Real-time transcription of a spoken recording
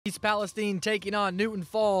East Palestine taking on Newton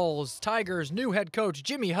Falls. Tigers' new head coach,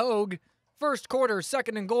 Jimmy Hogue. First quarter,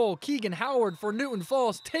 second and goal, Keegan Howard for Newton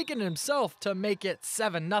Falls, taking it himself to make it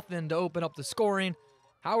 7-0 to open up the scoring.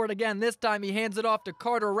 Howard again, this time he hands it off to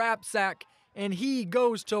Carter Rapsack, and he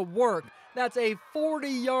goes to work. That's a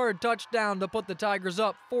 40-yard touchdown to put the Tigers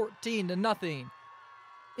up 14-0.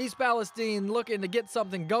 East Palestine looking to get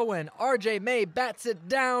something going. RJ May bats it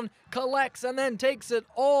down, collects, and then takes it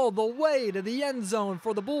all the way to the end zone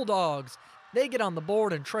for the Bulldogs. They get on the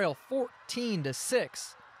board and trail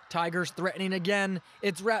 14-6. Tigers threatening again.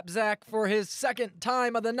 It's Rapsack for his second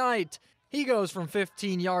time of the night. He goes from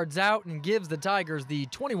 15 yards out and gives the Tigers the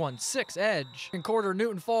 21-6 edge. In quarter,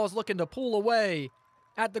 Newton Falls looking to pull away.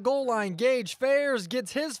 At the goal line, Gage Fairs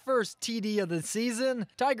gets his first TD of the season.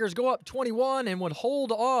 Tigers go up 21 and would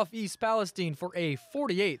hold off East Palestine for a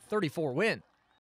 48-34 win.